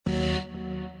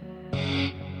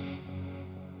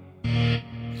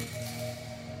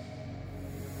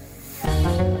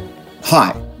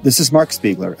This is Mark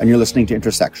Spiegler, and you're listening to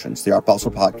Intersections, the Art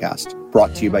Basel podcast,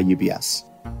 brought to you by UBS.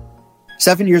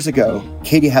 7 years ago,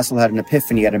 Katie Hessel had an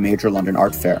epiphany at a major London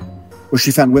art fair, where she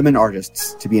found women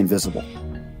artists to be invisible.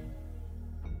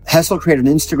 Hessel created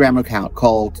an Instagram account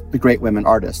called The Great Women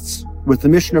Artists, with the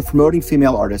mission of promoting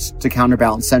female artists to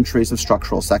counterbalance centuries of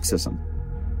structural sexism.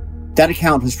 That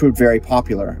account has proved very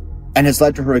popular, and has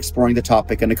led to her exploring the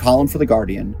topic in a column for The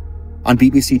Guardian, on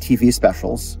BBC TV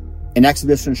specials, an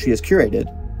exhibition she has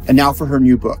curated, and now for her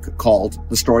new book called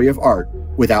The Story of Art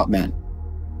Without Men.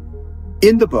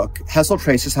 In the book, Hessel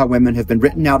traces how women have been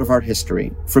written out of art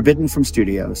history, forbidden from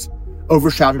studios,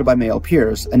 overshadowed by male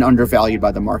peers, and undervalued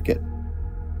by the market.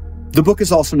 The book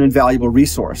is also an invaluable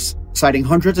resource, citing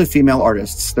hundreds of female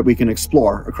artists that we can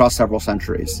explore across several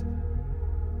centuries.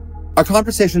 Our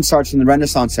conversation starts in the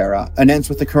Renaissance era and ends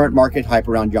with the current market hype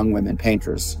around young women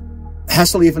painters.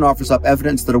 Hessel even offers up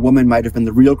evidence that a woman might have been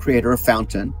the real creator of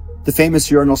Fountain, the famous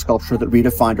urinal sculpture that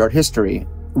redefined art history,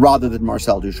 rather than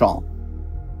Marcel Duchamp.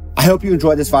 I hope you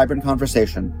enjoy this vibrant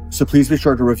conversation, so please be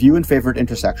sure to review and favorite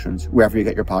Intersections wherever you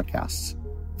get your podcasts.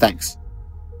 Thanks.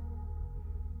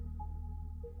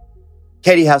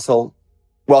 Katie Hessel,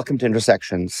 welcome to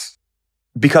Intersections.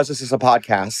 Because this is a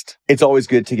podcast, it's always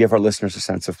good to give our listeners a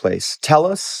sense of place. Tell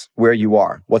us where you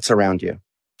are, what's around you.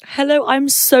 Hello, I'm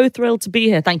so thrilled to be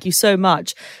here. Thank you so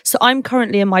much. So I'm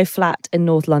currently in my flat in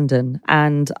North London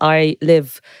and I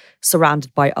live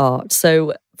surrounded by art.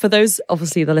 So for those,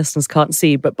 obviously the listeners can't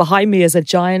see, but behind me is a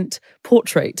giant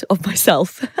portrait of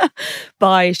myself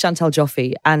by Chantal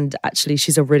Joffe. And actually,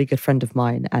 she's a really good friend of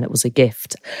mine and it was a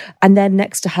gift. And then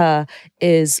next to her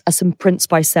is some prints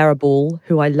by Sarah Ball,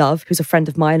 who I love, who's a friend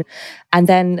of mine. And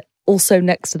then also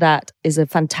next to that is a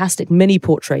fantastic mini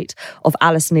portrait of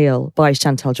Alice Neel by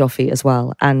Chantal Joffe as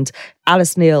well. And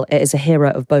Alice Neel is a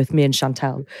hero of both me and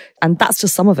Chantal. And that's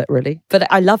just some of it, really.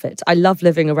 But I love it. I love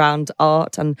living around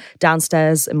art. And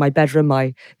downstairs in my bedroom,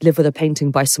 I live with a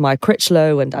painting by Samaya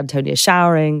Critchlow and Antonia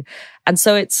Showering. And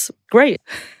so it's great.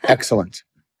 Excellent.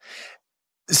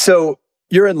 So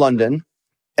you're in London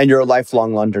and you're a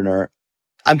lifelong Londoner.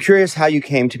 I'm curious how you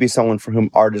came to be someone for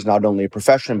whom art is not only a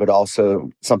profession, but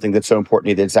also something that's so important to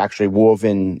you that it's actually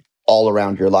woven all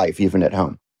around your life, even at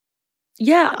home.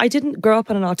 Yeah, I didn't grow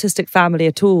up in an artistic family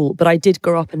at all, but I did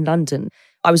grow up in London.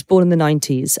 I was born in the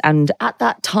 90s, and at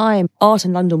that time, art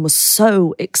in London was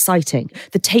so exciting.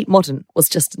 The Tate Modern was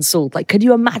just installed. Like, could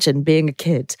you imagine being a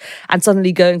kid and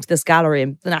suddenly going to this gallery,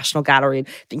 the National Gallery, and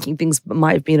thinking things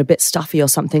might have been a bit stuffy or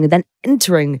something, and then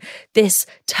entering this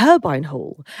Turbine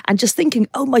Hall and just thinking,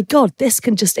 oh my God, this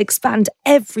can just expand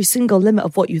every single limit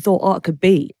of what you thought art could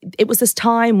be. It was this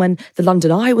time when the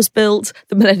London Eye was built,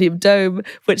 the Millennium Dome,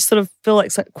 which sort of feel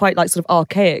like quite like sort of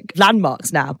archaic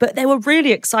landmarks now, but they were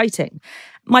really exciting.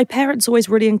 My parents always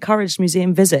really encouraged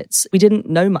museum visits. We didn't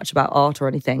know much about art or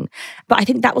anything, but I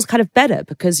think that was kind of better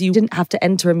because you didn't have to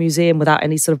enter a museum without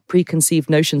any sort of preconceived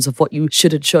notions of what you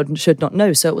should and should not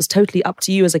know. So it was totally up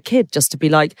to you as a kid just to be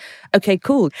like, okay,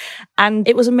 cool. And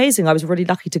it was amazing. I was really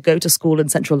lucky to go to school in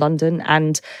central London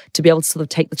and to be able to sort of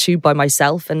take the tube by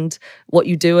myself. And what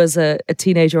you do as a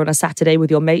teenager on a Saturday with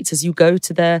your mates is you go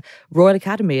to the Royal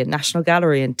Academy and National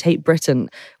Gallery and Tate Britain.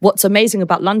 What's amazing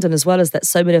about London as well is that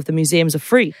so many of the museums are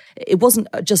free. It wasn't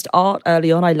just art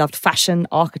early on. I loved fashion,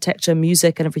 architecture,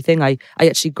 music and everything. I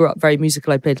actually grew up very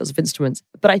musical. I played lots of instruments.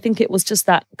 But I think it was just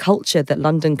that culture that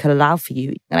London can allow for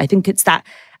you. And I think it's that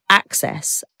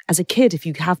access. As a kid, if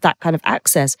you have that kind of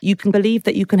access, you can believe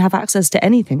that you can have access to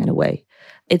anything in a way.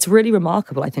 It's really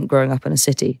remarkable, I think, growing up in a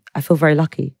city. I feel very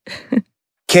lucky.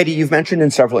 Katie, you've mentioned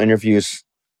in several interviews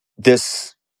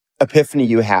this epiphany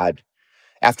you had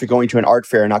after going to an art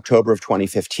fair in October of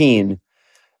 2015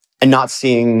 and not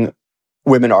seeing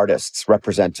women artists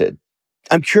represented.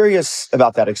 I'm curious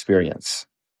about that experience.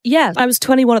 Yeah, I was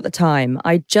 21 at the time.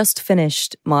 I just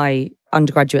finished my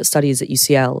undergraduate studies at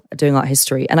UCL doing art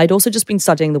history. And I'd also just been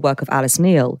studying the work of Alice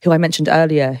Neel, who I mentioned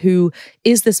earlier, who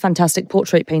is this fantastic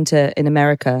portrait painter in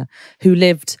America who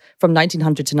lived from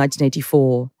 1900 to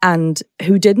 1984 and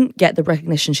who didn't get the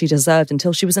recognition she deserved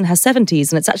until she was in her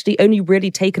 70s. And it's actually only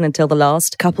really taken until the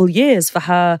last couple years for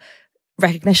her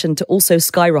recognition to also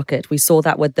skyrocket. We saw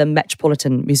that with the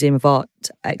Metropolitan Museum of Art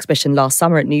exhibition last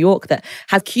summer at New York that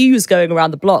had queues going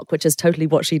around the block, which is totally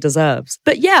what she deserves.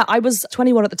 But yeah, I was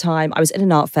 21 at the time. I was in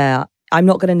an art fair. I'm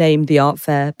not going to name the art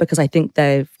fair because I think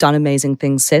they've done amazing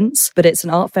things since, but it's an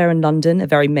art fair in London, a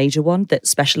very major one that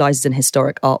specialises in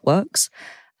historic artworks.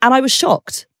 And I was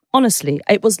shocked. Honestly,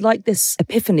 it was like this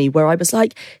epiphany where I was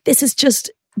like, this is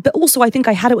just, but also I think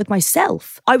I had it with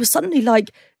myself. I was suddenly like,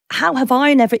 how have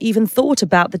I never even thought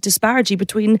about the disparity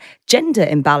between gender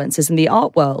imbalances in the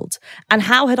art world? And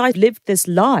how had I lived this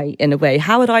lie in a way?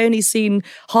 How had I only seen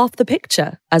half the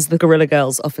picture, as the Guerrilla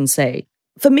Girls often say?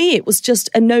 For me, it was just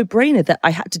a no-brainer that I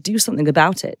had to do something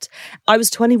about it. I was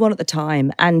 21 at the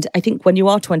time, and I think when you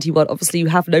are 21, obviously you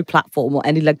have no platform or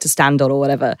any leg to stand on or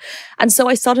whatever. And so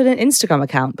I started an Instagram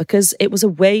account because it was a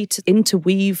way to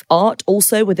interweave art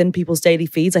also within people's daily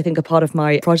feeds. I think a part of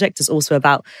my project is also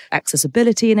about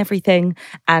accessibility and everything,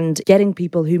 and getting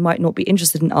people who might not be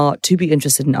interested in art to be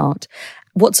interested in art.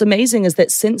 What's amazing is that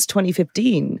since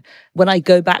 2015, when I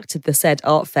go back to the said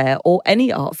art fair or any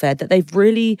art fair, that they've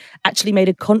really actually made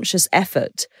a conscious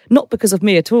effort, not because of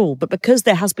me at all, but because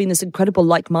there has been this incredible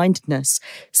like-mindedness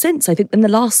since, I think, in the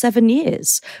last 7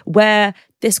 years, where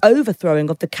this overthrowing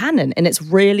of the canon, and it's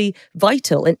really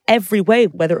vital in every way,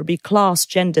 whether it be class,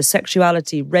 gender,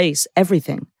 sexuality, race,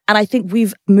 everything. And I think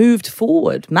we've moved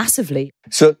forward massively.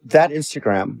 So that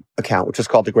Instagram account, which is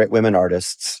called The Great Women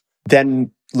Artists,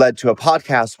 then led to a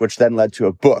podcast, which then led to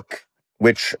a book,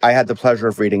 which I had the pleasure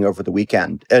of reading over the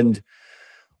weekend. And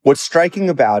what's striking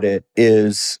about it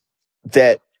is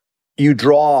that you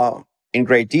draw in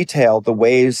great detail the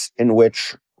ways in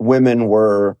which women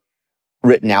were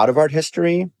written out of art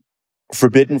history,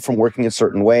 forbidden from working in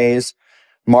certain ways,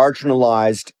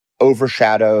 marginalized,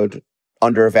 overshadowed,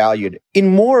 undervalued, in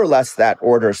more or less that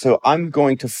order. So I'm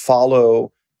going to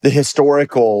follow the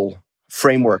historical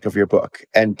framework of your book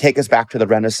and take us back to the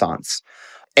Renaissance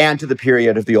and to the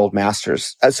period of the old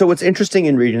masters. So what's interesting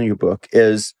in reading your book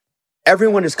is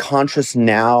everyone is conscious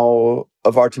now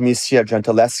of Artemisia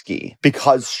Gentileschi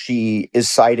because she is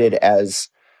cited as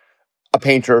a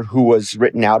painter who was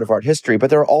written out of art history. But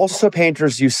there are also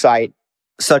painters you cite,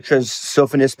 such as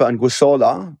Sofonisba and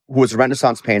Gusola, who was a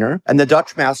Renaissance painter, and the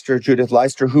Dutch master Judith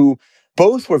Leister, who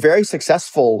both were very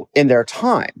successful in their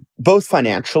time, both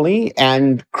financially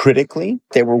and critically.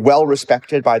 They were well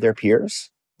respected by their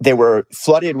peers. They were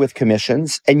flooded with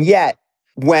commissions. And yet,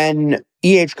 when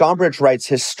E.H. Gombrich writes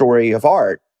his story of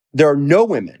art, there are no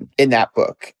women in that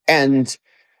book. And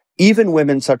even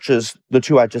women such as the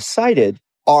two I just cited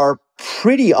are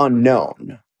pretty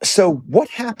unknown. So what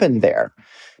happened there?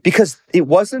 Because it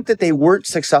wasn't that they weren't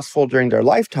successful during their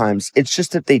lifetimes. It's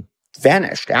just that they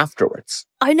vanished afterwards.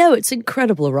 I know, it's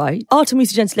incredible, right?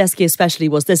 Artemisia Gentileschi especially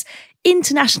was this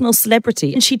international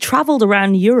celebrity, and she travelled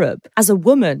around Europe as a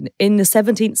woman in the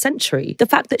 17th century. The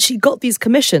fact that she got these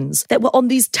commissions that were on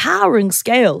these towering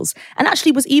scales and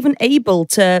actually was even able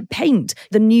to paint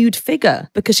the nude figure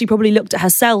because she probably looked at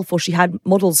herself or she had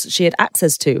models she had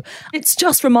access to. It's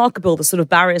just remarkable, the sort of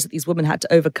barriers that these women had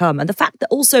to overcome, and the fact that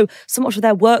also so much of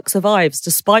their work survives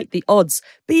despite the odds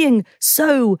being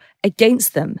so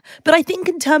against them. But I think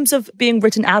in terms of being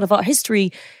written out of art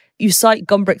history, you cite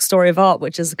Gombrich's Story of Art,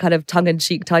 which is a kind of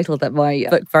tongue-in-cheek title that my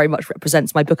book very much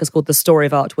represents. My book is called The Story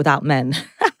of Art Without Men,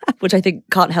 which I think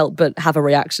can't help but have a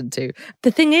reaction to.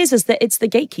 The thing is that it's the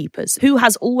gatekeepers who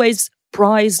has always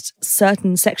prized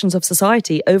certain sections of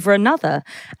society over another.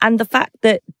 And the fact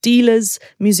that dealers,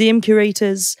 museum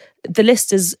curators, the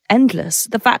list is endless.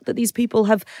 The fact that these people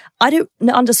have, I don't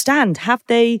understand, have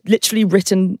they literally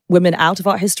written women out of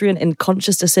art history in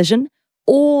conscious decision?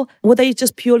 Or were they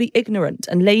just purely ignorant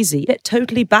and lazy? It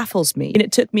totally baffles me. And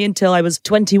it took me until I was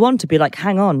 21 to be like,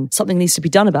 hang on, something needs to be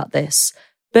done about this.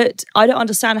 But I don't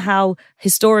understand how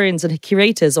historians and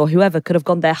curators or whoever could have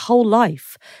gone their whole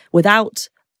life without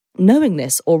knowing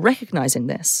this or recognizing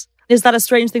this. Is that a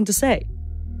strange thing to say?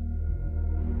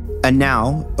 And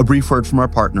now, a brief word from our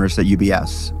partners at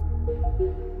UBS.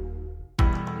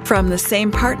 From the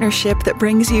same partnership that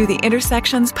brings you the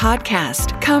Intersections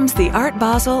podcast comes the Art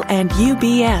Basel and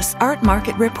UBS Art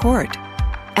Market Report.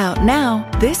 Out now,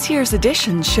 this year's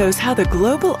edition shows how the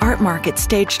global art market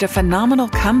staged a phenomenal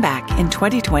comeback in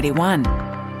 2021.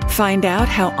 Find out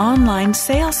how online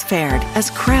sales fared as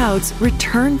crowds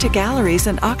returned to galleries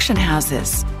and auction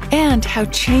houses, and how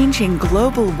changing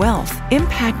global wealth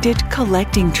impacted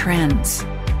collecting trends.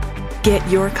 Get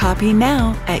your copy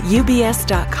now at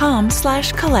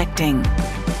ubs.com/collecting.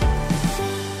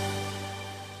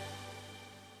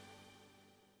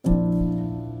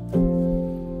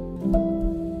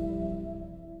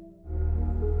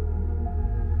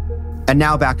 And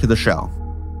now back to the show.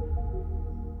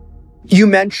 You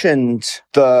mentioned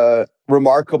the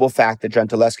remarkable fact that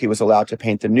Gentileschi was allowed to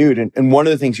paint the nude. And one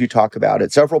of the things you talk about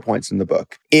at several points in the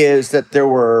book is that there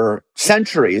were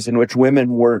centuries in which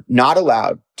women were not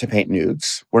allowed to paint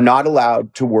nudes, were not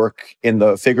allowed to work in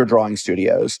the figure drawing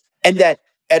studios, and that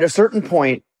at a certain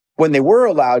point, when they were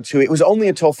allowed to, it was only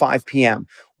until 5 p.m.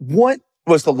 What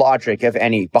was the logic, if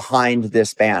any, behind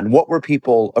this ban? What were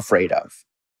people afraid of?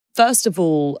 First of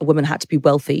all, a woman had to be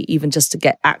wealthy even just to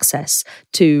get access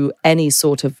to any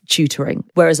sort of tutoring.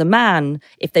 Whereas a man,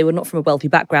 if they were not from a wealthy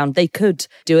background, they could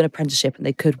do an apprenticeship and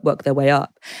they could work their way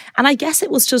up. And I guess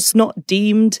it was just not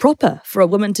deemed proper for a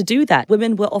woman to do that.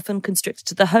 Women were often constricted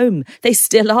to the home. They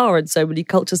still are in so many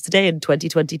cultures today in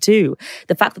 2022.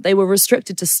 The fact that they were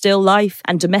restricted to still life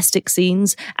and domestic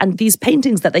scenes and these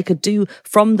paintings that they could do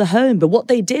from the home. But what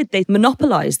they did, they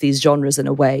monopolized these genres in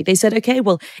a way. They said, okay,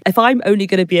 well, if I'm only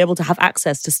going to be able to have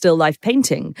access to still life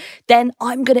painting, then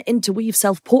I'm going to interweave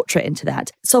self-portrait into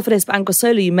that. Sofonisba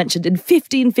Anguissola, you mentioned in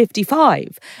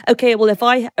 1555. Okay, well, if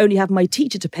I only have my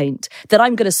teacher to paint, then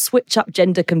I'm going to switch up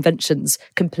gender conventions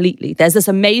completely. There's this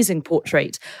amazing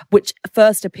portrait which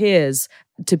first appears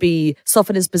to be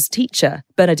Sofonisba's teacher,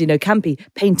 Bernardino Campi,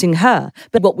 painting her.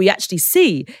 But what we actually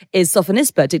see is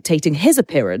Sofonisba dictating his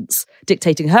appearance,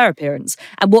 dictating her appearance.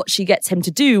 And what she gets him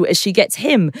to do is she gets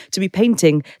him to be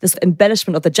painting this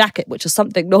embellishment of the jacket, which is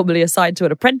something normally assigned to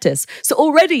an apprentice. So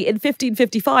already in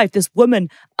 1555, this woman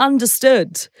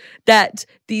understood that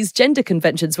these gender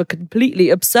conventions were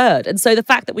completely absurd. And so the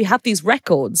fact that we have these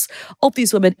records of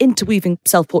these women interweaving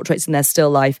self-portraits in their still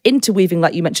life, interweaving,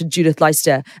 like you mentioned, Judith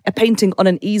Leister, a painting on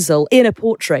an easel in a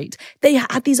portrait. They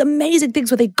had these amazing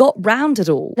things where they got round it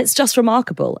all. It's just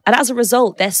remarkable. And as a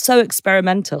result, they're so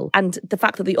experimental. And the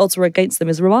fact that the odds were against them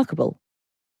is remarkable.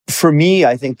 For me,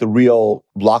 I think the real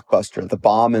blockbuster, the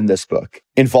bomb in this book,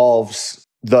 involves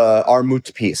the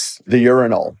Armut piece, the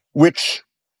urinal, which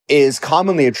is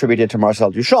commonly attributed to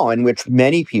Marcel Duchamp, in which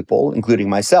many people, including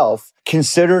myself,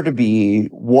 consider to be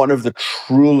one of the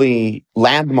truly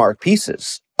landmark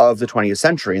pieces of the 20th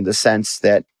century, in the sense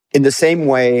that in the same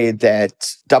way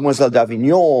that Damoiselle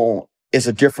d'Avignon is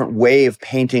a different way of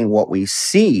painting what we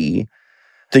see,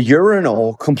 the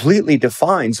urinal completely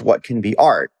defines what can be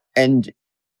art. And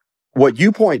what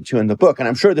you point to in the book, and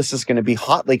I'm sure this is going to be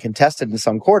hotly contested in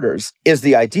some quarters, is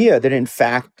the idea that, in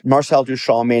fact, Marcel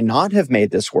Duchamp may not have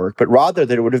made this work, but rather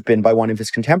that it would have been by one of his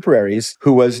contemporaries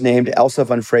who was named Elsa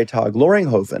van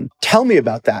Freytag-Loringhoven. Tell me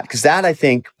about that, because that, I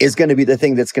think, is going to be the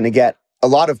thing that's going to get a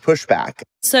lot of pushback.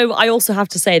 So I also have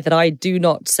to say that I do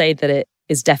not say that it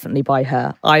is definitely by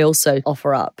her. I also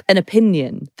offer up an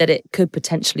opinion that it could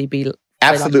potentially be.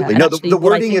 Absolutely. No, the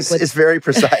wording is very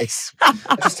precise.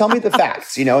 Just tell me the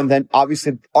facts, and then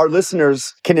obviously our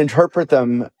listeners can interpret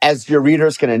them as your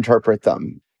readers can interpret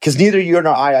them. Because neither you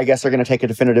nor I guess, are going to take a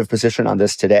definitive position on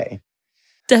this today.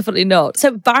 Definitely not.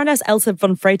 So Baroness Elsa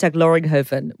van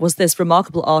Freytag-Loringhoven was this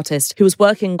remarkable artist who was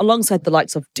working alongside the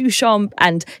likes of Duchamp,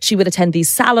 and she would attend these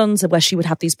salons where she would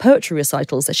have these poetry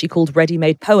recitals that she called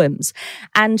ready-made poems.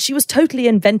 And she was totally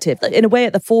inventive, in a way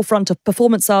at the forefront of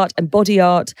performance art and body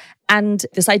art. And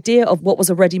this idea of what was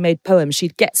a ready-made poem,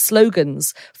 she'd get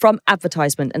slogans from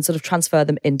advertisement and sort of transfer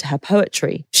them into her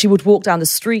poetry. She would walk down the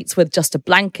streets with just a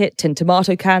blanket, tin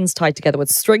tomato cans tied together with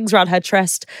strings around her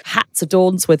chest, hats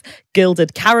adorned with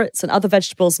gilded carrots and other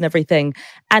vegetables and everything.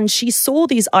 And she saw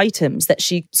these items that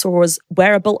she saw as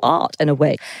wearable art in a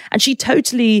way. And she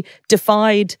totally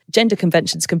defied gender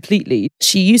conventions completely.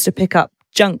 She used to pick up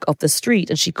junk off the street,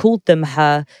 and she called them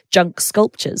her junk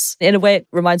sculptures. In a way, it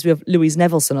reminds me of Louise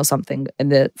Nevelson or something in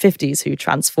the 50s, who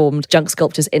transformed junk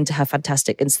sculptures into her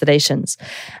fantastic installations.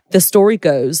 The story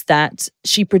goes that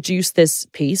she produced this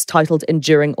piece titled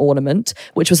Enduring Ornament,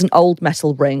 which was an old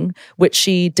metal ring, which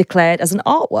she declared as an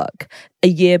artwork a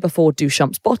year before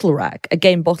Duchamp's Bottle Rack.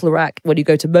 Again, Bottle Rack, when you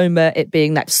go to MoMA, it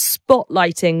being that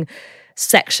spotlighting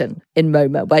section in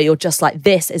MoMA where you're just like,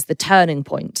 this is the turning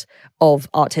point of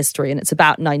art history, and it's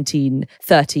about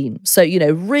 1913. So,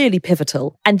 really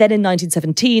pivotal. And then in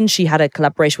 1917, she had a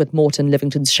collaboration with Morton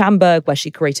Livingston Schamberg where she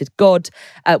created God,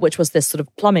 which was this sort of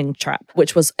plumbing trap,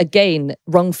 which was, again,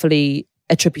 wrongfully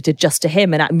attributed just to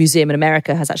him, and a museum in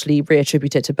America has actually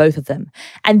reattributed to both of them.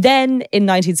 And then in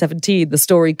 1917, the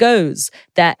story goes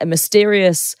that a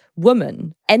mysterious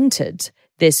woman entered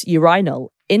this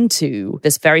urinal into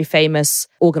this very famous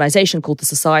organization called the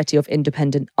Society of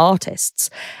Independent Artists.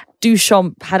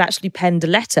 Duchamp had actually penned a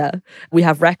letter, we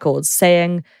have records,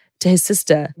 saying to his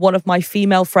sister, one of my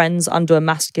female friends under a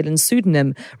masculine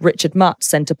pseudonym, Richard Mutt,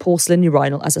 sent a porcelain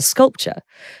urinal as a sculpture.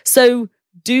 So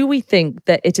do we think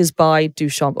that it is by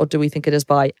Duchamp, or do we think it is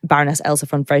by Baroness Elsa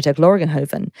van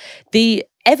Freytag-Loringhoven? The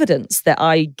evidence that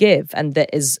I give and that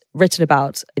is written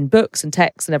about in books and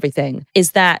texts and everything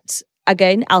is that,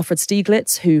 again, Alfred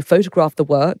Stieglitz, who photographed the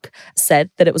work, said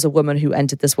that it was a woman who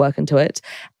entered this work into it.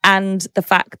 And the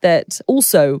fact that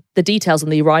also the details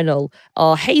on the urinal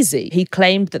are hazy. He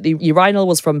claimed that the urinal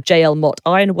was from J.L. Mott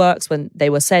Ironworks when they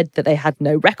were said that they had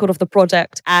no record of the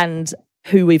project. And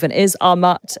who even is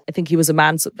Armut. I think he was a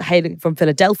man hailing from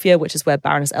Philadelphia, which is where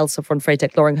Baroness Elsa von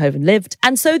Freytech-Loringhoven lived.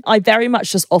 And so I very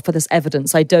much just offer this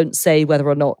evidence. I don't say whether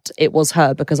or not it was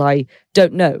her because I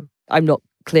don't know. I'm not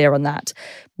clear on that.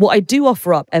 What I do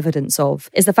offer up evidence of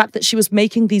is the fact that she was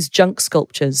making these junk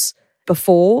sculptures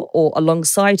before or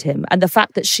alongside him, and the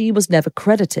fact that she was never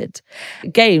credited.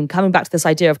 Again, coming back to this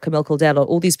idea of Camille Claudel or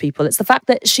all these people, it's the fact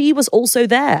that she was also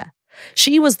there.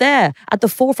 She was there at the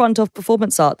forefront of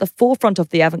performance art, the forefront of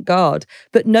the avant-garde,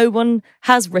 but no one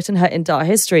has written her into our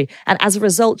history. And as a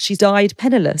result, she died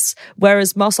penniless,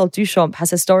 whereas Marcel Duchamp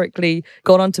has historically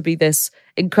gone on to be this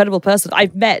incredible person.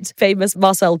 I've met famous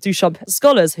Marcel Duchamp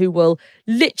scholars who will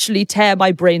literally tear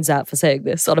my brains out for saying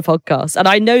this on a podcast. And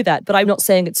I know that, but I'm not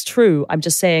saying it's true. I'm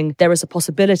just saying there is a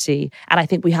possibility. And I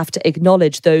think we have to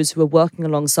acknowledge those who are working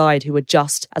alongside who are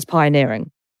just as pioneering.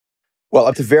 Well,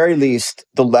 at the very least,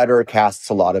 the letter casts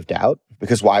a lot of doubt,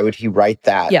 because why would he write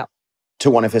that to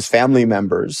one of his family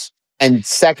members? And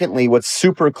secondly, what's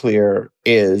super clear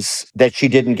is that she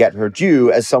didn't get her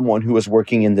due as someone who was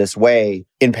working in this way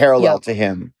in parallel to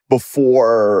him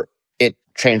before it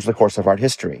changed the course of art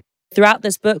history. Throughout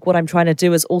this book, what I'm trying to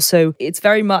do is also, it's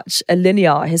very much a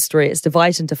linear history. It's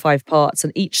divided into 5 parts,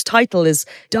 and each title is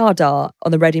Dada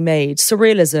on the ready-made,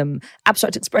 Surrealism,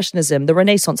 Abstract Expressionism, the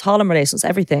Renaissance, Harlem Renaissance,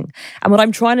 everything. And what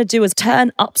I'm trying to do is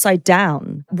turn upside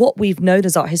down what we've known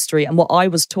as art history and what I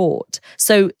was taught.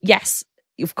 So yes,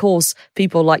 of course,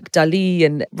 people like Dali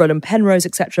and Roland Penrose,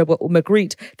 etc., or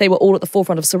Magritte, they were all at the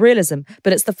forefront of Surrealism.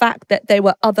 But it's the fact that there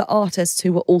were other artists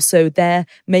who were also there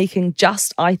making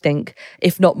just, I think,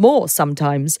 if not more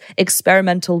sometimes,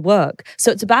 experimental work.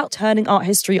 So it's about turning art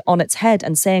history on its head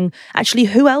and saying, actually,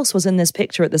 who else was in this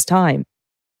picture at this time?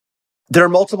 There are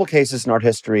multiple cases in art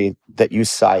history that you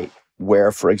cite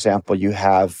where, for example, you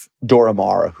have Dora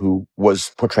Maar, who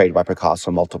was portrayed by Picasso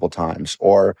multiple times,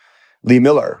 or Lee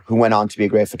Miller, who went on to be a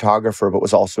great photographer, but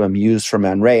was also a muse for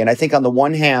Man Ray. And I think on the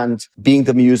one hand, being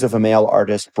the muse of a male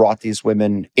artist brought these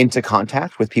women into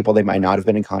contact with people they might not have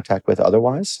been in contact with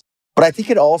otherwise. But I think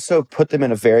it also put them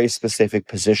in a very specific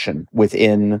position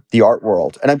within the art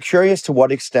world. And I'm curious to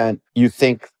what extent you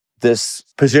think this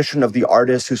position of the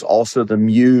artist who's also the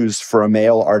muse for a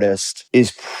male artist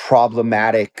is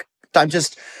problematic. I'm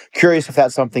just curious if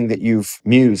that's something that you've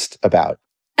mused about.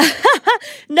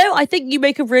 No, I think you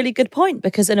make a really good point,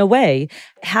 because in a way,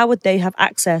 how would they have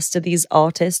access to these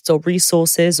artists or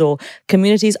resources or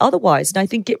communities otherwise? And I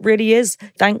think it really is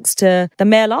thanks to the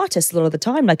male artists a lot of the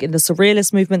time. Like in the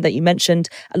Surrealist movement that you mentioned,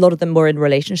 a lot of them were in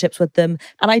relationships with them.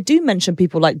 And I do mention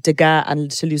people like Degas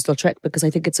and Toulouse-Lautrec because I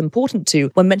think it's important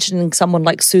to, when mentioning someone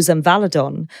like Suzanne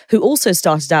Valadon, who also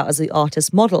started out as the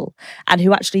artist model and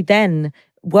who actually then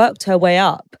worked her way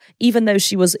up, even though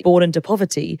she was born into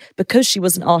poverty, because she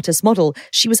was an artist model,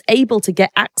 she was able to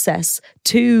get access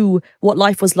to what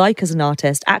life was like as an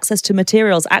artist, access to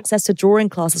materials, access to drawing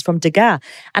classes from Degas.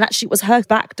 And actually it was her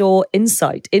backdoor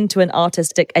insight into an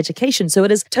artistic education. So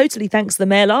it is totally thanks to the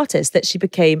male artist that she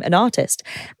became an artist.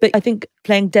 But I think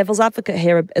playing devil's advocate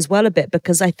here as well a bit,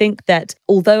 because I think that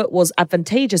although it was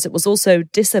advantageous, it was also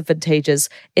disadvantageous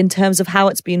in terms of how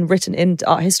it's been written into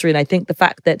art history. And I think the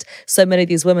fact that so many of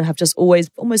these women have just always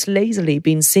almost lazily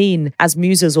been seen as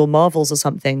muses or marvels or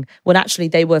something, when actually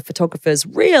they were photographers,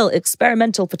 real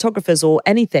experimental photographers or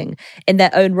anything in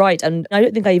their own right. And I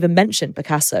don't think I even mentioned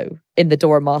Picasso in the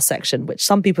Dora Maar section, which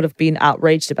some people have been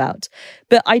outraged about.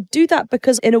 But I do that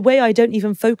because in a way I don't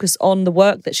even focus on the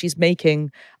work that she's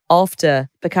making after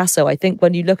Picasso. I think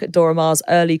when you look at Dora Maar's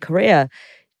early career,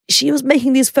 she was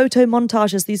making these photo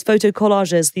montages, these photo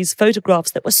collages, these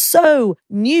photographs that were so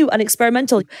new and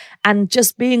experimental and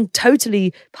just being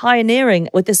totally pioneering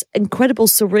with this incredible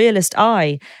surrealist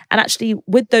eye. And actually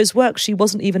with those works, she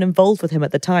wasn't even involved with him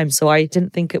at the time. So I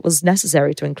didn't think it was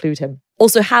necessary to include him.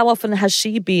 Also, how often has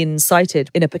she been cited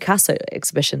in a Picasso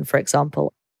exhibition, for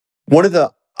example? One of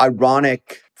the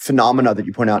ironic phenomena that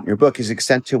you point out in your book is the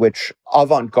extent to which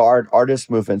avant-garde artist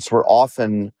movements were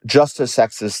often just as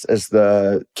sexist as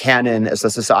the canon, as the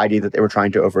society that they were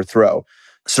trying to overthrow.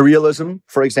 Surrealism,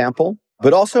 for example,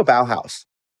 but also Bauhaus.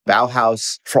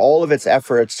 Bauhaus, for all of its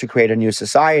efforts to create a new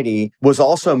society, was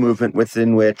also a movement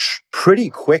within which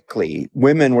pretty quickly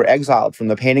women were exiled from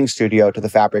the painting studio to the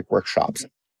fabric workshops.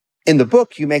 In the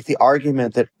book, you make the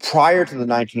argument that prior to the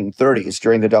 1930s,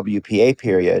 during the WPA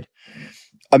period,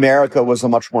 America was a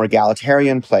much more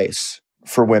egalitarian place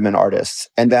for women artists.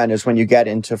 And then is when you get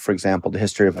into, for example, the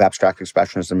history of abstract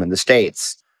expressionism in the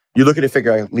States, you look at a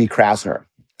figure like Lee Krasner.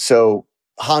 So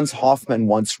Hans Hofmann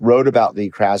once wrote about Lee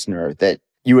Krasner that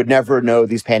you would never know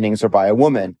these paintings are by a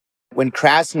woman. When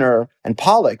Krasner and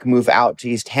Pollock move out to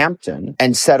East Hampton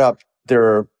and set up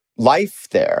their life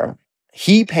there.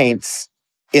 He paints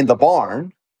in the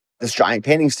barn, this giant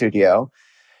painting studio,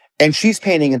 and she's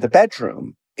painting in the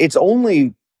bedroom. It's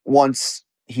only once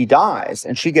he dies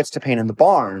and she gets to paint in the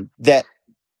barn that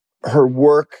her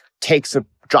work takes a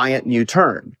giant new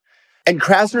turn. And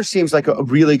Krasner seems like a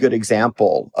really good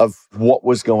example of what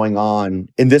was going on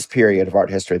in this period of art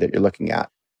history that you're looking at.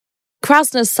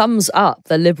 Krasner sums up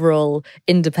the liberal,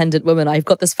 independent woman. I've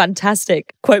got this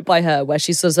fantastic quote by her where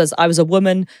she says, "I was a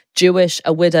woman, Jewish,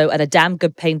 a widow, and a damn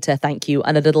good painter, thank you,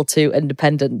 and a little too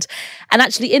independent." And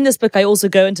actually in this book, I also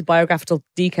go into biographical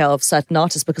detail of certain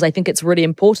artists because I think it's really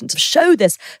important to show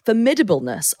this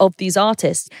formidableness of these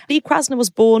artists. Lee Krasner was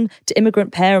born to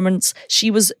immigrant parents. She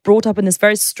was brought up in this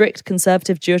very strict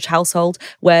conservative Jewish household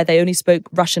where they only spoke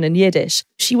Russian and Yiddish.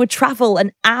 She would travel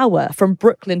an hour from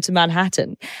Brooklyn to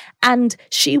Manhattan. And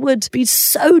she would be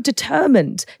so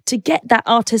determined to get that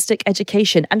artistic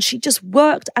education. And she just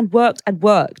worked and worked and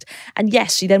worked. And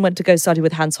yes, she then went to go study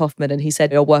with Hans Hofmann. And he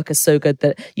said, your work is so good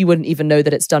that you wouldn't even know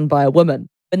that it's done by a woman.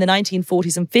 In the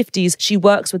 1940s and 50s, she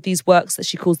works with these works that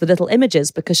she calls the little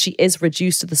images because she is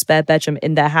reduced to the spare bedroom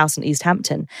in their house in East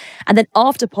Hampton. And then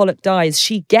after Pollock dies,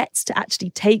 she gets to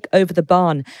actually take over the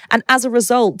barn. And as a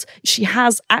result, she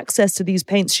has access to these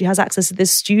paints. She has access to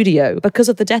this studio because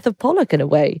of the death of Pollock in a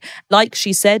way. Like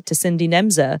she said to Cindy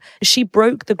Nemser, she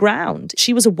broke the ground.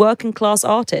 She was a working class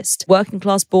artist, working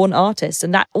class born artist.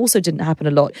 And that also didn't happen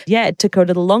a lot. Yeah, it took her a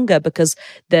little longer because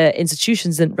the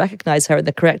institutions didn't recognize her in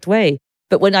the correct way.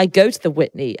 But when I go to the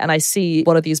Whitney and I see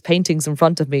one of these paintings in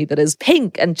front of me that is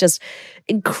pink and just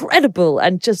incredible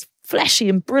and just fleshy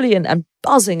and brilliant and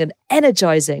buzzing and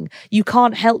energizing, you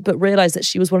can't help but realize that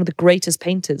she was one of the greatest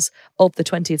painters of the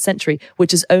 20th century,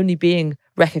 which is only being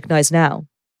recognized now.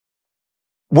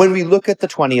 When we look at the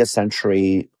 20th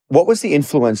century, what was the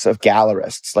influence of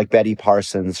gallerists like Betty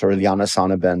Parsons or Liana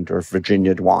Sonnabend or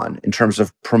Virginia Dwan in terms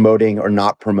of promoting or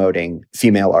not promoting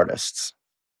female artists?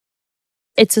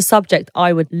 It's a subject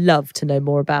I would love to know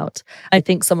more about. I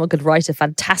think someone could write a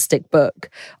fantastic book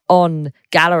on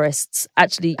gallerists,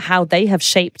 actually how they have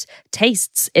shaped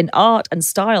tastes in art and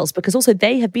styles, because also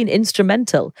they have been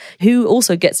instrumental. Who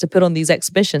also gets to put on these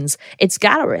exhibitions? It's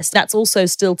gallerists. That's also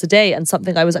still today, and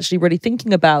something I was actually really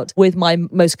thinking about with my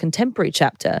most contemporary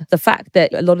chapter. The fact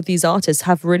that a lot of these artists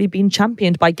have really been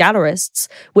championed by gallerists,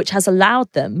 which has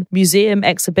allowed them museum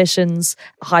exhibitions,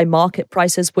 high market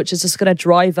prices, which is just going to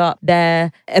drive up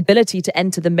their ability to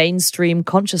enter the mainstream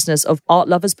consciousness of art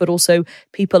lovers, but also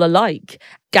people alike.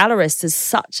 Gallerists is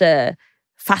such a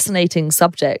fascinating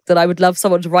subject that I would love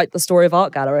someone to write the story of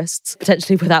art gallerists,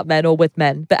 potentially without men or with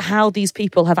men, but how these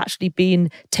people have actually been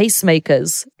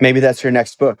tastemakers. Maybe that's your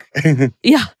next book.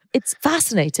 Yeah, it's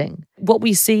fascinating. What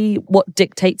we see, what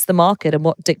dictates the market and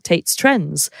what dictates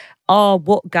trends are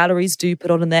what galleries do put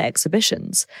on in their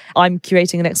exhibitions. I'm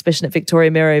curating an exhibition at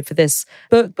Victoria Miro for this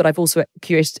book, but I've also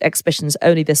curated exhibitions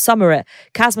only this summer at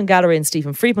Casman Gallery and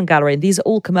Stephen Friedman Gallery. And these are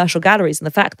all commercial galleries. And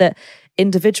the fact that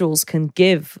individuals can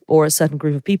give, or a certain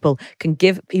group of people can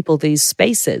give people these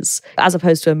spaces, as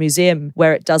opposed to a museum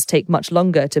where it does take much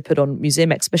longer to put on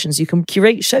museum exhibitions, you can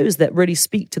curate shows that really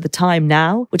speak to the time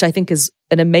now, which I think is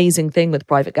an amazing thing with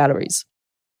private galleries.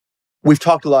 We've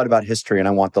talked a lot about history, and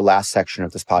I want the last section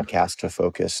of this podcast to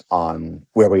focus on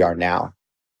where we are now.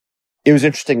 It was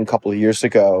interesting, a couple of years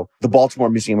ago, the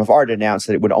Baltimore Museum of Art announced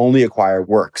that it would only acquire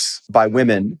works by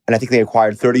women, and I think they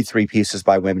acquired 33 pieces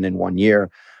by women in 1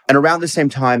 year. And around the same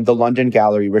time, the London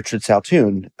gallery Richard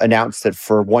Saltoun announced that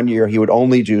for 1 year, he would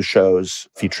only do shows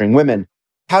featuring women.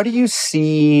 How do you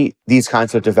see these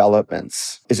kinds of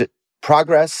developments? Is it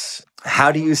progress?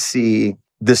 How do you see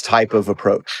this type of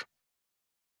approach?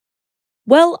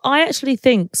 Well, I actually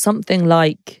think something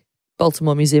like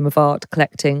Baltimore Museum of Art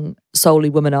collecting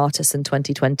solely women artists in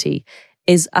 2020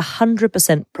 is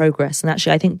 100% progress. And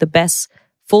actually, I think the best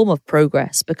form of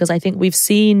progress, because I think we've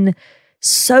seen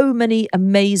so many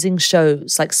amazing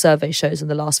shows, like survey shows in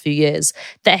the last few years,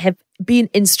 that have been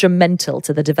instrumental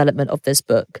to the development of this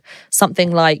book.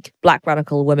 Something like Black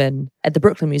Radical Women at the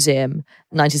Brooklyn Museum,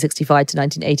 1965 to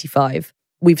 1985.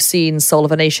 We've seen Soul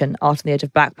of a Nation, Art on the Edge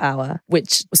of Black Power,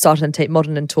 which started in Tate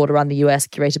Modern and toured around the US,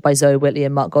 curated by Zoe Whitley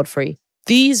and Mark Godfrey.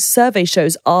 These survey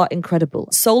shows are incredible.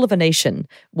 Soul of a Nation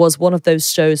was one of those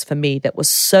shows for me that was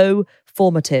so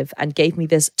formative and gave me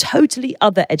this totally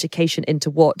other education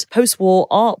into what post-war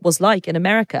art was like in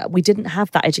America. We didn't have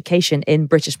that education in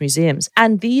British museums.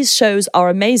 And these shows are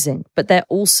amazing, but they're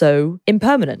also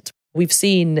impermanent. We've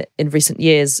seen in recent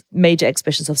years major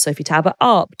exhibitions of Sophie Taber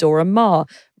Arp, Dora Maar,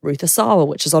 Ruth Asawa,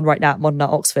 which is on right now at Modern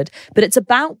Art Oxford. But it's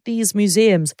about these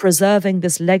museums preserving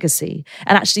this legacy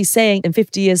and actually saying in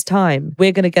 50 years' time,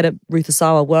 we're going to get a Ruth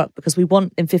Asawa work because we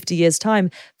want in 50 years' time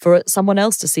for someone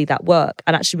else to see that work.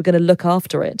 And actually, we're going to look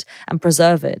after it and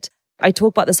preserve it. I talk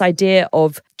about this idea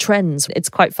of trends. It's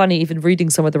quite funny even reading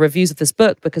some of the reviews of this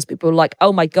book because people are like,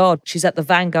 oh my God, she's at the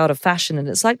vanguard of fashion. And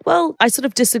it's like, well, I sort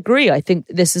of disagree. I think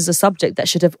this is a subject that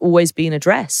should have always been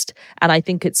addressed. And I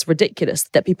think it's ridiculous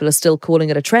that people are still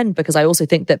calling it a trend because I also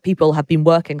think that people have been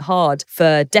working hard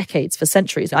for decades, for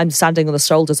centuries. I'm standing on the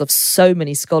shoulders of so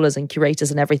many scholars and curators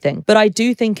and everything. But I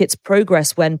do think it's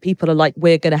progress when people are like,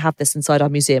 we're going to have this inside our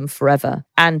museum forever.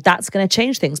 And that's going to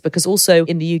change things because also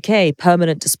in the UK,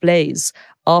 permanent displays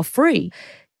are free.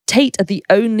 Tate are the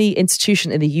only institution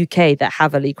in the UK that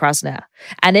have a Lee Krasner.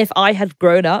 And if I had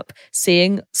grown up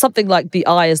seeing something like The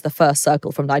Eye as the First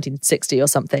Circle from 1960 or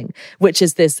something, which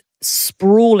is this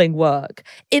sprawling work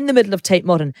in the middle of Tate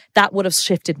Modern, that would have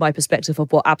shifted my perspective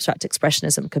of what abstract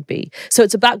expressionism could be. So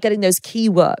it's about getting those key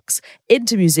works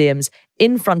into museums,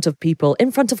 in front of people,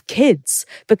 in front of kids.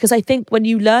 Because I think when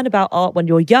you learn about art when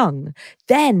you're young,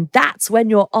 then that's when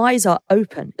your eyes are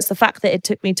open. It's the fact that it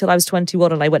took me till I was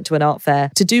 21 and I went to an art fair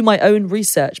to do my own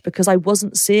research because I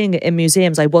wasn't seeing it in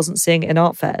museums. I wasn't seeing it in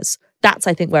art fairs. That's,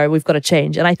 I think, where we've got to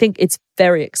change. And I think it's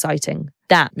very exciting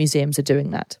that museums are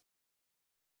doing that.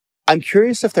 I'm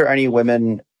curious if there are any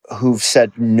women who've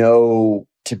said no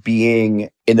to being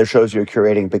in the shows you're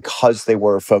curating because they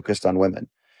were focused on women.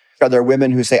 Are there women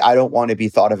who say, I don't want to be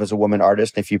thought of as a woman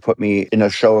artist, and if you put me in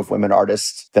a show of women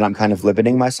artists, then I'm kind of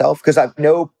limiting myself? Because I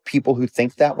know people who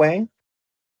think that way.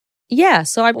 Yeah,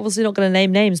 so I'm obviously not going to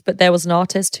name names, but there was an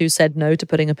artist who said no to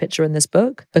putting a picture in this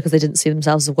book because they didn't see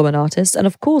themselves as a woman artist. And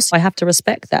of course, I have to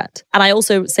respect that. And I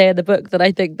also say in the book that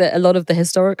I think that a lot of the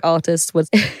historic artists would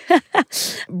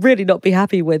really not be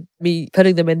happy with me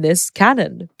putting them in this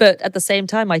canon. But at the same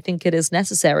time, I think it is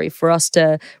necessary for us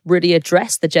to really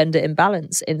address the gender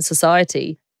imbalance in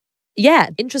society. Yeah,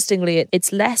 interestingly,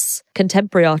 it's less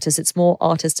contemporary artists, it's more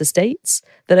artist estates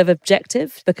that are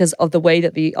objective because of the way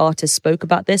that the artist spoke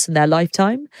about this in their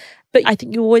lifetime. But I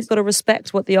think you always got to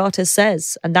respect what the artist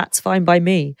says, and that's fine by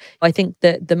me. I think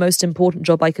that the most important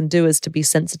job I can do is to be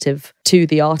sensitive to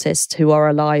the artists who are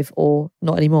alive or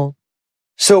not anymore.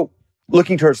 So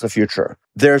looking towards the future,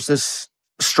 there's this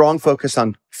strong focus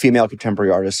on female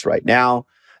contemporary artists right now.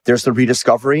 There's the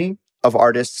rediscovery of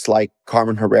artists like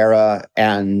Carmen Herrera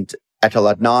and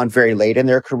Etel Adnan very late in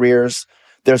their careers.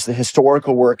 There's the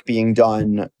historical work being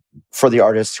done for the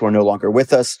artists who are no longer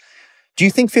with us. Do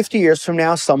you think 50 years from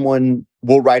now, someone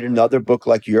will write another book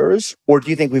like yours? Or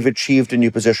do you think we've achieved a new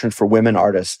position for women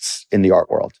artists in the art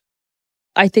world?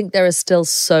 I think there is still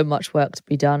so much work to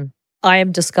be done. I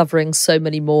am discovering so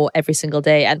many more every single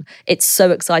day. And it's so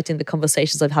exciting, the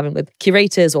conversations I'm having with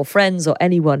curators or friends or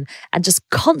anyone, and just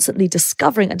constantly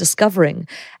discovering and discovering.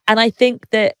 And I think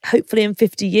that hopefully in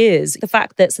 50 years, the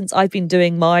fact that since I've been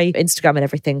doing my Instagram and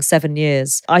everything 7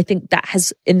 years, I think that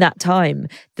has, in that time,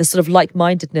 the sort of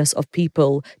like-mindedness of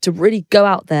people to really go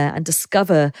out there and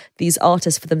discover these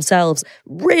artists for themselves,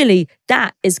 really,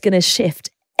 that is going to shift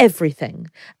everything.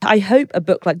 I hope a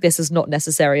book like this is not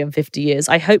necessary in 50 years.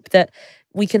 I hope that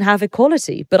we can have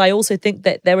equality, but I also think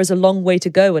that there is a long way to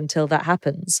go until that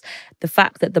happens. The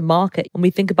fact that the market, when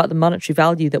we think about the monetary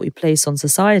value that we place on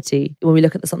society, when we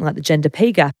look at something like the gender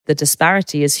pay gap, the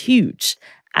disparity is huge.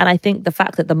 And I think the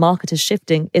fact that the market is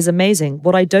shifting is amazing.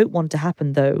 What I don't want to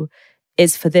happen, though,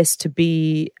 is for this to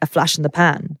be a flash in the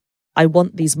pan. I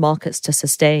want these markets to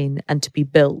sustain and to be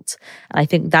built. And I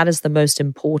think that is the most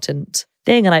important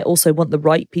thing. And I also want the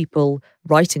right people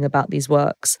writing about these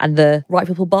works and the right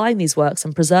people buying these works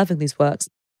and preserving these works.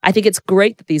 I think it's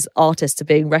great that these artists are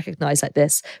being recognized like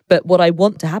this. But what I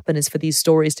want to happen is for these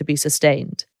stories to be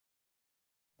sustained.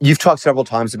 You've talked several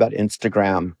times about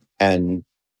Instagram and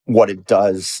what it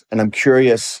does. And I'm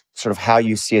curious sort of how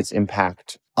you see its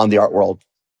impact on the art world.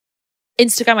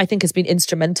 Instagram, I think, has been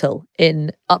instrumental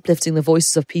in uplifting the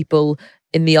voices of people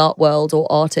in the art world or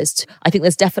artists. I think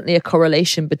there's definitely a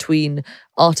correlation between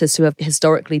artists who have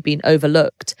historically been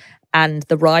overlooked and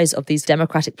the rise of these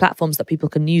democratic platforms that people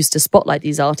can use to spotlight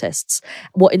these artists.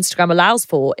 What Instagram allows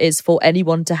for is for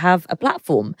anyone to have a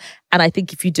platform. And I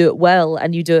think if you do it well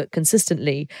and you do it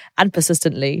consistently and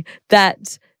persistently,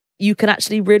 that you can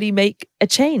actually really make a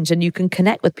change and you can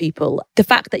connect with people. The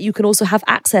fact that you can also have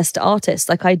access to artists,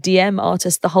 like I DM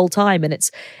artists the whole time, and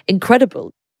it's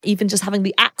incredible. Even just having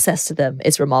the access to them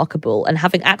is remarkable, and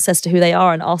having access to who they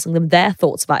are and asking them their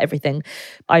thoughts about everything.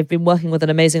 I've been working with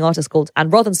an amazing artist called Anne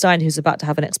Rothenstein, who's about to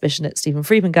have an exhibition at Stephen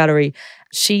Friedman Gallery.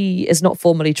 She is not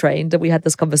formally trained. And we had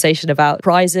this conversation about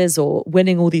prizes or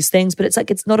winning all these things, but it's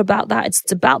like, it's not about that.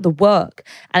 It's about the work,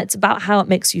 and it's about how it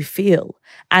makes you feel.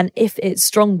 And if it's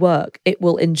strong work, it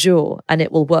will endure and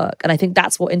it will work. And I think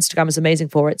that's what Instagram is amazing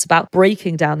for. It's about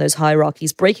breaking down those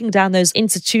hierarchies, breaking down those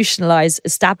institutionalized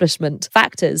establishment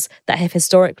factors that have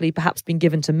historically perhaps been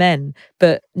given to men.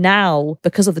 But now,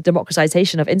 because of the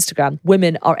democratization of Instagram,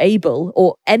 women are able,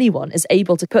 or anyone is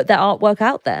able, to put their artwork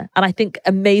out there. And I think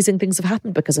amazing things have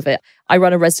happened because of it. I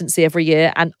run a residency every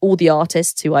year, and all the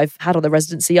artists who I've had on the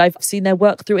residency, I've seen their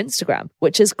work through Instagram,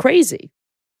 which is crazy.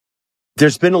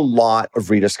 There's been a lot of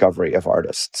rediscovery of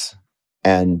artists,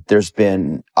 and there's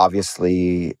been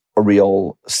obviously a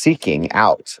real seeking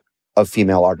out of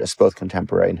female artists, both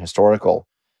contemporary and historical.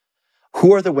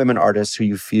 Who are the women artists who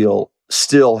you feel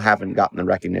still haven't gotten the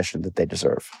recognition that they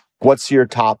deserve? What's your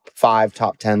top 5,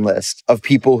 top 10 list of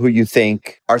people who you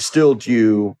think are still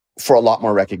due for a lot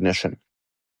more recognition?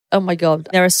 Oh my God,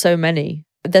 there are so many.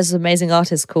 There's an amazing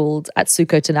artist called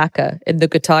Atsuko Tanaka in the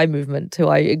Gutai movement who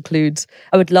I include.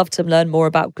 I would love to learn more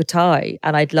about Gutai,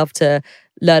 and I'd love to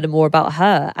learn more about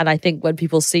her. And I think when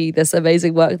people see this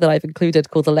amazing work that I've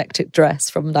included called Electric Dress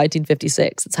from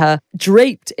 1956, it's her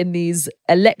draped in these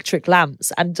electric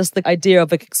lamps, and just the idea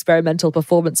of experimental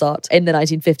performance art in the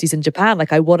 1950s in Japan.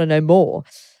 Like, I want to know more.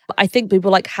 I think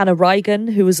people like Hannah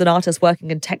Reigen, who was an artist working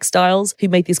in textiles, who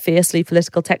made these fiercely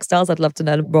political textiles. I'd love to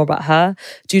know more about her.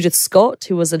 Judith Scott,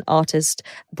 who was an artist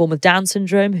born with Down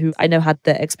syndrome, who I know had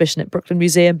the exhibition at Brooklyn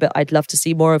Museum, but I'd love to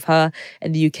see more of her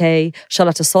in the UK.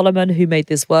 Charlotte Solomon, who made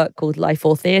this work called Life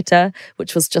or Theatre,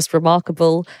 which was just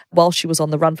remarkable while she was on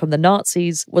the run from the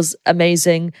Nazis, was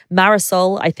amazing.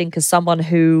 Marisol, I think, is someone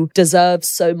who deserves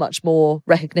so much more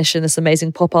recognition. This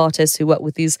amazing pop artist who worked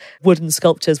with these wooden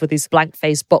sculptures with these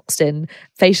blank-faced boxed in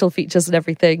facial features and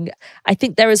everything. I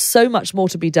think there is so much more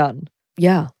to be done.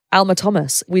 Yeah. Alma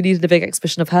Thomas, we needed a big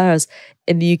exhibition of hers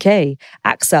in the UK.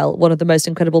 Axel, one of the most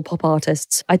incredible pop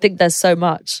artists. I think there's so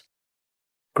much.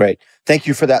 Great. Thank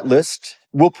you for that list.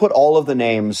 We'll put all of the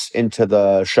names into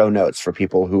the show notes for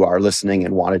people who are listening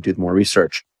and want to do more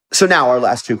research. So now our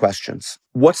last 2 questions.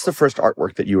 What's the first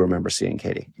artwork that you remember seeing,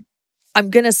 Katie? I'm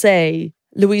going to say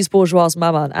Louise Bourgeois'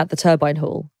 Maman at the Turbine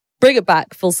Hall. Bring it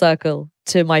back full circle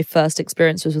to my first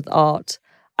experiences with art.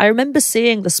 I remember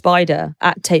seeing The Spider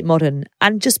at Tate Modern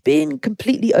and just being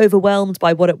completely overwhelmed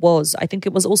by what it was. I think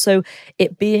it was also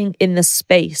it being in the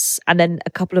space, and then a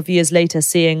couple of years later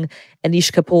seeing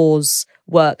Anish Kapoor's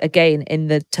work again in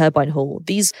the Turbine Hall.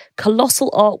 These colossal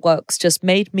artworks just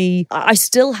made me, I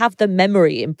still have the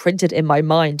memory imprinted in my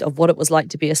mind of what it was like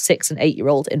to be a 6 and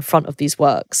 8-year-old in front of these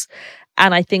works.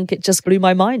 And I think it just blew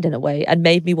my mind in a way and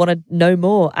made me want to know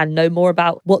more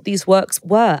about what these works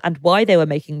were and why they were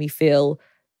making me feel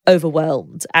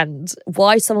overwhelmed and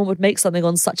why someone would make something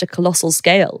on such a colossal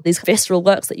scale. These visceral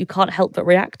works that you can't help but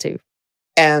react to.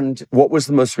 And what was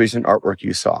the most recent artwork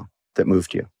you saw that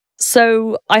moved you?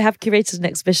 So I have curated an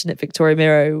exhibition at Victoria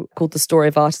Miro called The Story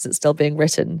of Art As It's Still Being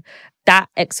Written. That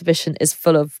exhibition is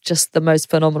full of just the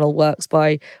most phenomenal works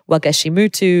by Wageshi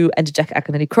Mutu, Ndjeka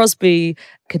Akinoni-Crosby,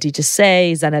 Khadija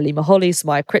Say, Zanele Maholi,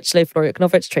 Samaya Critchlow, Florian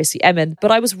Knovich, Tracy Emin.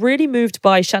 But I was really moved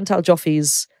by Chantal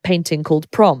Joffe's painting called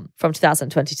Prom from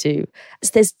 2022. It's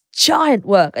this giant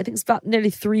work. I think it's about nearly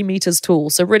 3 meters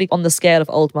tall. So really on the scale of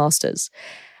old masters.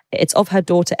 It's of her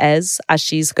daughter Ez as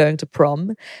she's going to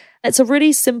prom. It's a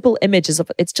really simple image.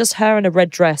 It's just her in a red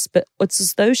dress, but it's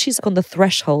as though she's on the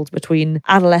threshold between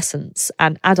adolescence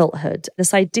and adulthood.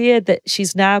 This idea that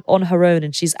she's now on her own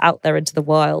and she's out there into the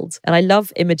wild. And I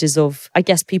love images of, I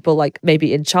guess, people like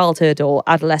maybe in childhood or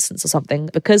adolescence or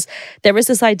something, because there is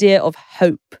this idea of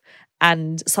hope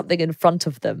and something in front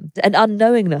of them, an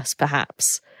unknowingness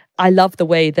perhaps. I love the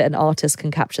way that an artist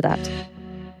can capture that.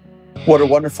 What a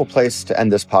wonderful place to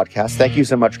end this podcast. Thank you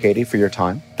so much, Katie, for your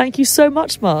time. Thank you so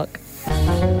much, Mark.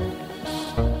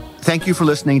 Thank you for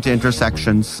listening to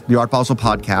Intersections, the Art Basel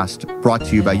podcast, brought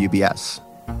to you by UBS.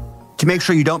 To make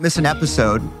sure you don't miss an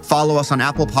episode, follow us on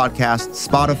Apple Podcasts,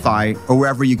 Spotify, or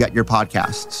wherever you get your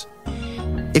podcasts.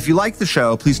 If you like the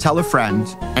show, please tell a friend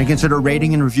and consider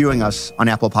rating and reviewing us on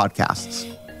Apple Podcasts.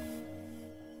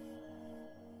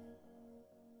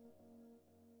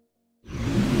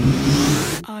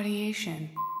 Audiation.